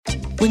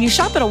When you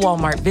shop at a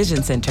Walmart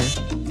Vision Center,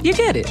 you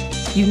get it.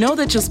 You know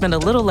that you'll spend a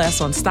little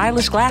less on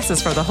stylish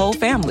glasses for the whole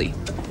family.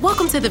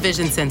 Welcome to the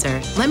Vision Center.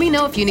 Let me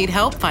know if you need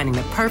help finding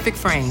the perfect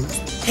frames.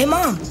 Hey,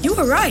 Mom, you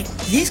were right.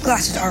 These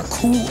glasses are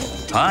cool.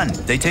 Hon,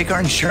 they take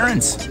our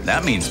insurance.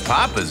 That means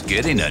Papa's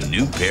getting a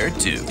new pair,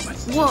 too.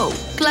 Whoa,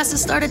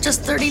 glasses start at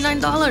just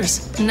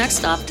 $39. Next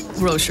stop,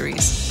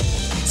 groceries.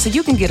 So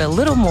you can get a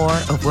little more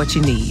of what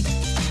you need.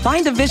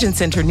 Find a Vision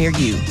Center near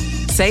you.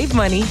 Save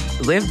money,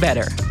 live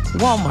better.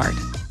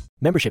 Walmart.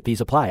 Membership fees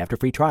apply after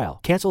free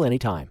trial. Cancel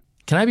anytime.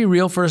 Can I be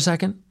real for a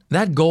second?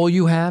 That goal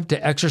you have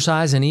to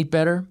exercise and eat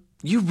better,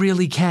 you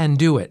really can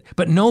do it.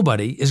 But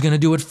nobody is going to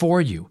do it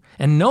for you.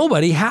 And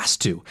nobody has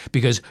to,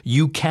 because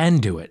you can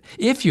do it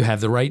if you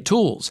have the right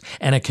tools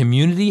and a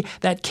community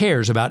that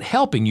cares about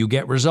helping you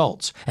get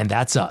results. And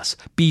that's us,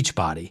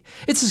 Beachbody.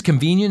 It's as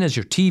convenient as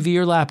your TV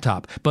or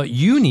laptop, but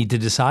you need to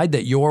decide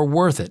that you're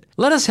worth it.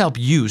 Let us help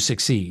you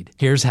succeed.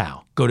 Here's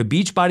how. Go to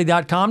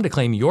beachbody.com to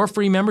claim your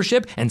free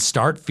membership and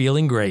start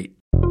feeling great.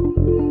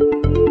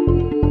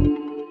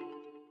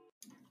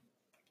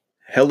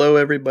 Hello,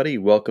 everybody.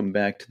 Welcome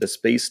back to the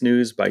Space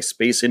News by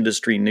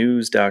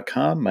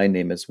SpaceIndustryNews.com. My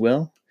name is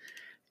Will,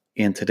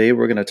 and today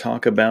we're going to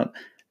talk about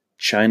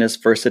China's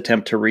first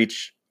attempt to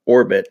reach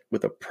orbit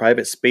with a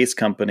private space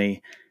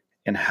company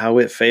and how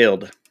it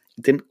failed.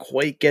 It didn't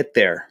quite get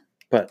there,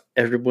 but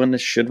everyone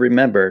should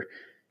remember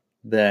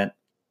that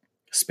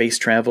space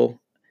travel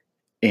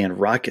and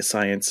rocket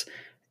science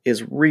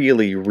is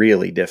really,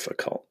 really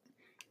difficult.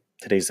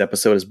 Today's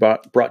episode is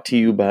brought to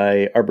you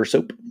by Arbor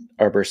Soap,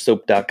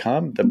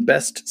 arborsoap.com, the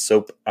best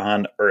soap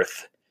on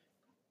Earth.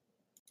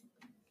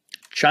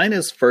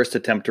 China's first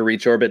attempt to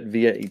reach orbit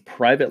via a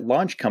private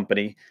launch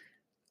company,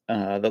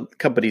 the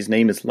company's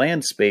name is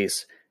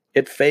Landspace,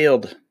 it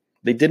failed.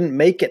 They didn't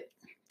make it.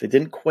 They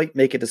didn't quite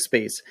make it to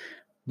space.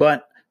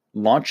 But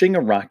launching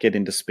a rocket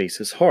into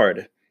space is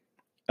hard.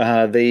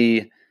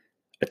 They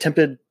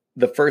attempted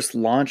the first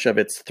launch of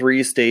its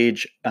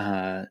three-stage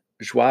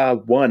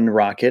Zhua-1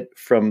 rocket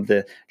from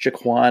the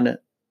Jiuquan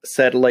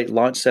Satellite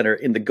Launch Center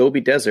in the Gobi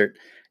Desert,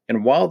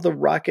 and while the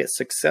rocket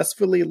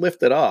successfully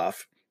lifted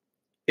off,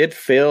 it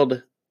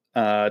failed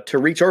to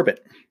reach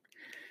orbit.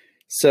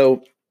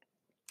 So,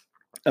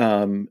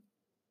 on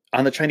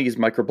the Chinese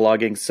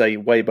microblogging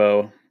site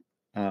Weibo,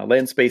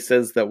 Landspace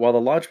says that while the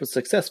launch was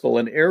successful,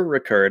 an error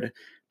occurred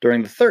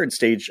during the third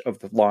stage of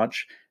the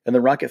launch, and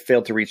the rocket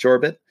failed to reach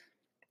orbit.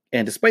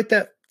 And despite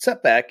that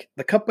setback,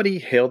 the company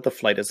hailed the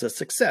flight as a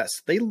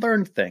success. They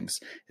learned things.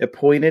 It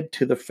pointed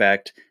to the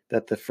fact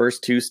that the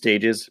first two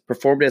stages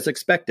performed as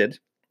expected.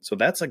 So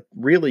that's a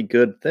really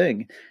good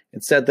thing.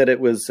 It said that it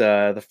was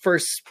the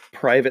first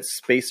private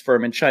space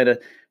firm in China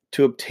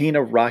to obtain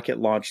a rocket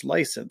launch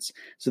license.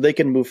 So they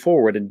can move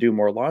forward and do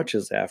more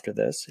launches after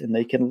this, and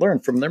they can learn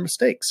from their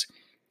mistakes.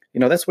 You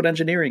know, that's what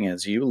engineering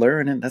is. You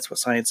learn, and that's what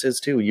science is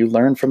too. You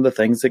learn from the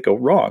things that go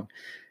wrong.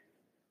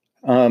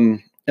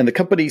 And the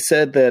company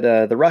said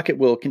that the rocket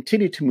will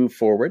continue to move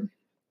forward,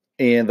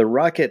 and the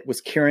rocket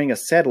was carrying a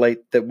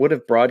satellite that would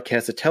have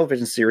broadcast a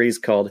television series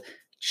called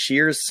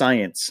Cheers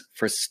Science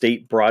for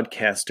state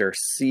broadcaster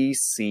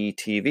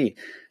CCTV.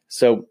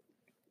 So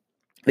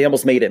they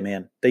almost made it,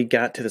 man. They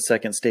got to the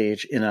second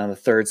stage, and on the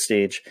third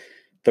stage,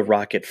 the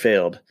rocket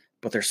failed.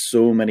 But there's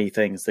so many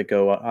things that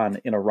go on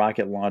in a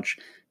rocket launch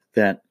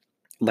that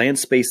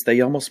Landspace,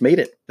 they almost made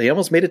it. They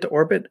almost made it to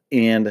orbit,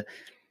 and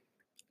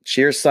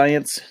Cheers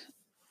Science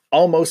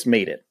almost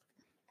made it.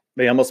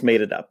 They almost made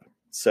it up.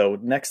 So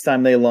next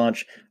time they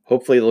launch,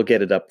 hopefully they'll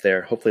get it up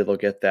there. Hopefully they'll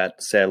get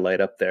that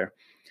satellite up there.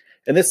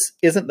 And this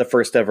isn't the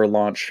first ever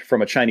launch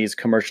from a Chinese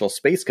commercial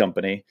space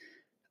company,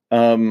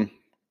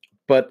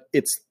 but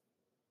it's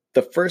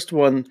the first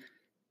one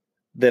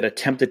that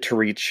attempted to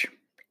reach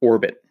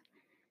orbit.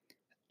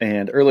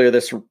 And earlier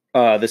this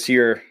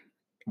year,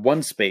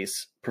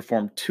 OneSpace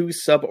performed 2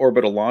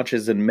 suborbital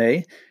launches in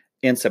May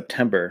and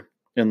September.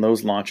 And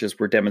those launches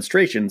were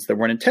demonstrations that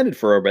weren't intended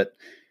for orbit.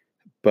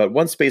 But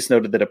OneSpace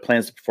noted that it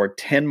plans to perform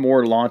 10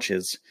 more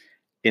launches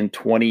in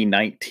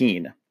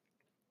 2019.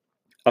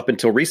 Up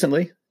until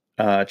recently,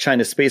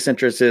 China's space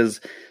interests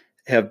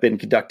have been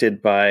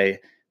conducted by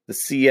the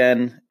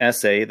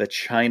CNSA, the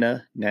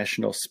China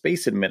National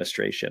Space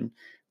Administration,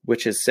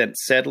 which has sent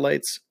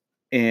satellites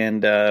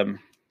and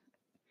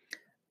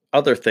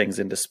other things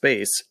into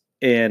space.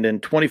 And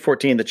in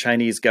 2014, the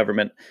Chinese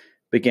government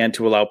began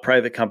to allow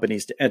private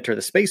companies to enter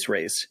the space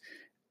race.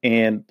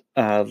 And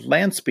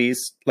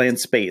Landspace,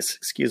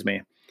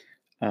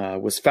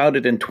 was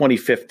founded in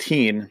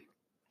 2015,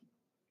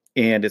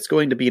 and it's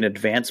going to be an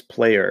advanced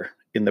player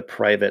in the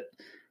private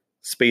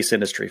space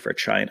industry for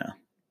China.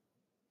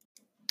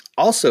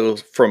 Also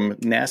from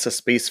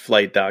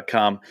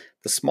NASASpaceflight.com,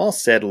 the small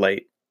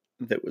satellite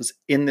that was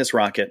in this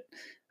rocket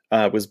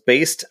was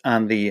based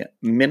on the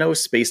Minnow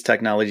Space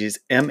Technologies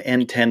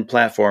MN10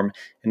 platform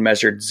and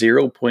measured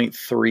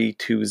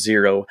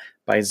 0.320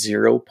 by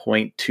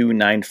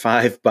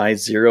 0.295 by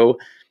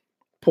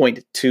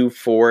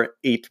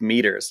 0.248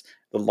 meters.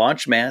 The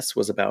launch mass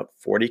was about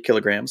 40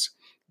 kilograms.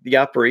 The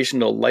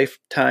operational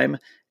lifetime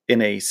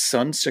in a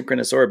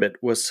sun-synchronous orbit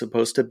was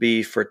supposed to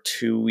be for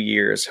 2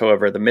 years.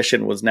 However, the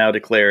mission was now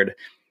declared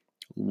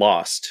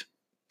lost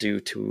due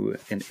to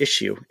an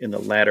issue in the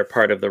latter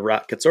part of the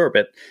rocket's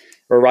orbit,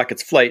 or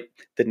rocket's flight,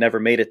 that never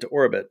made it to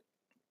orbit.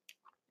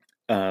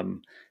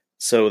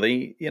 So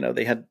they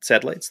had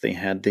satellites, they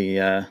had the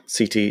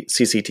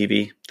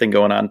CCTV thing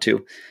going on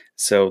too.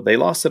 So they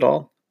lost it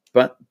all,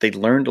 but they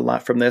learned a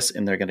lot from this,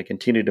 and they're going to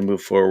continue to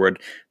move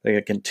forward. They're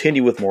going to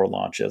continue with more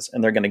launches,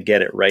 and they're going to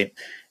get it right.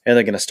 And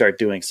they're going to start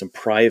doing some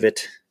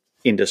private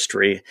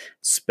industry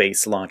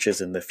space launches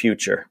in the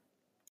future.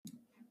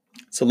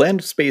 So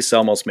Land Space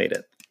almost made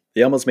it.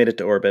 They almost made it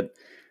to orbit.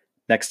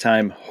 Next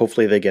time,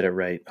 hopefully they get it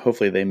right.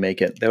 Hopefully they make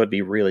it. That would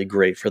be really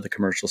great for the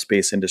commercial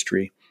space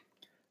industry.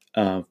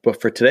 But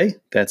for today,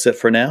 that's it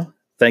for now.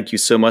 Thank you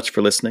so much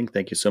for listening.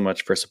 Thank you so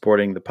much for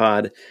supporting the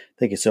pod.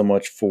 Thank you so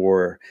much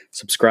for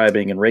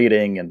subscribing and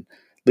rating and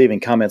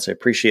leaving comments. I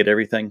appreciate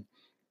everything.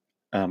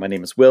 My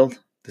name is Will.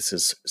 This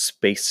is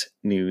Space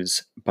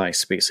News by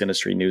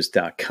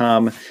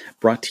SpaceIndustryNews.com,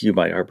 brought to you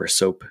by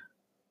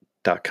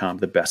ArborSoap.com,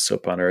 the best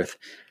soap on earth.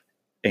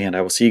 And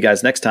I will see you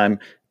guys next time.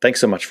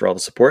 Thanks so much for all the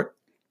support.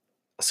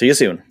 I'll see you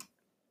soon.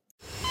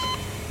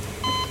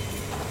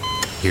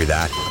 Hear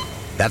that?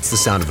 That's the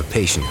sound of a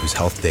patient whose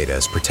health data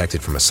is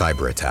protected from a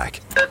cyber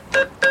attack.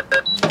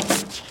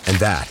 And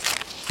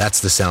that's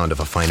the sound of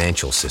a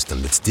financial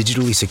system that's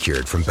digitally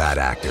secured from bad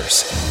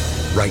actors.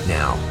 Right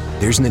now,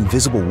 there's an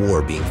invisible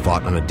war being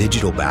fought on a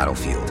digital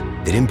battlefield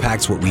that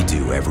impacts what we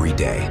do every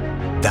day.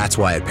 That's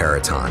why at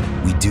Peraton,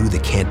 we do the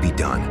can't be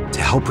done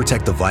to help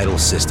protect the vital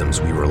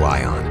systems we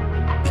rely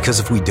on.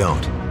 Because if we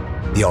don't,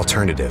 the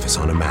alternative is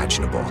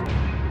unimaginable.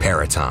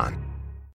 Peraton,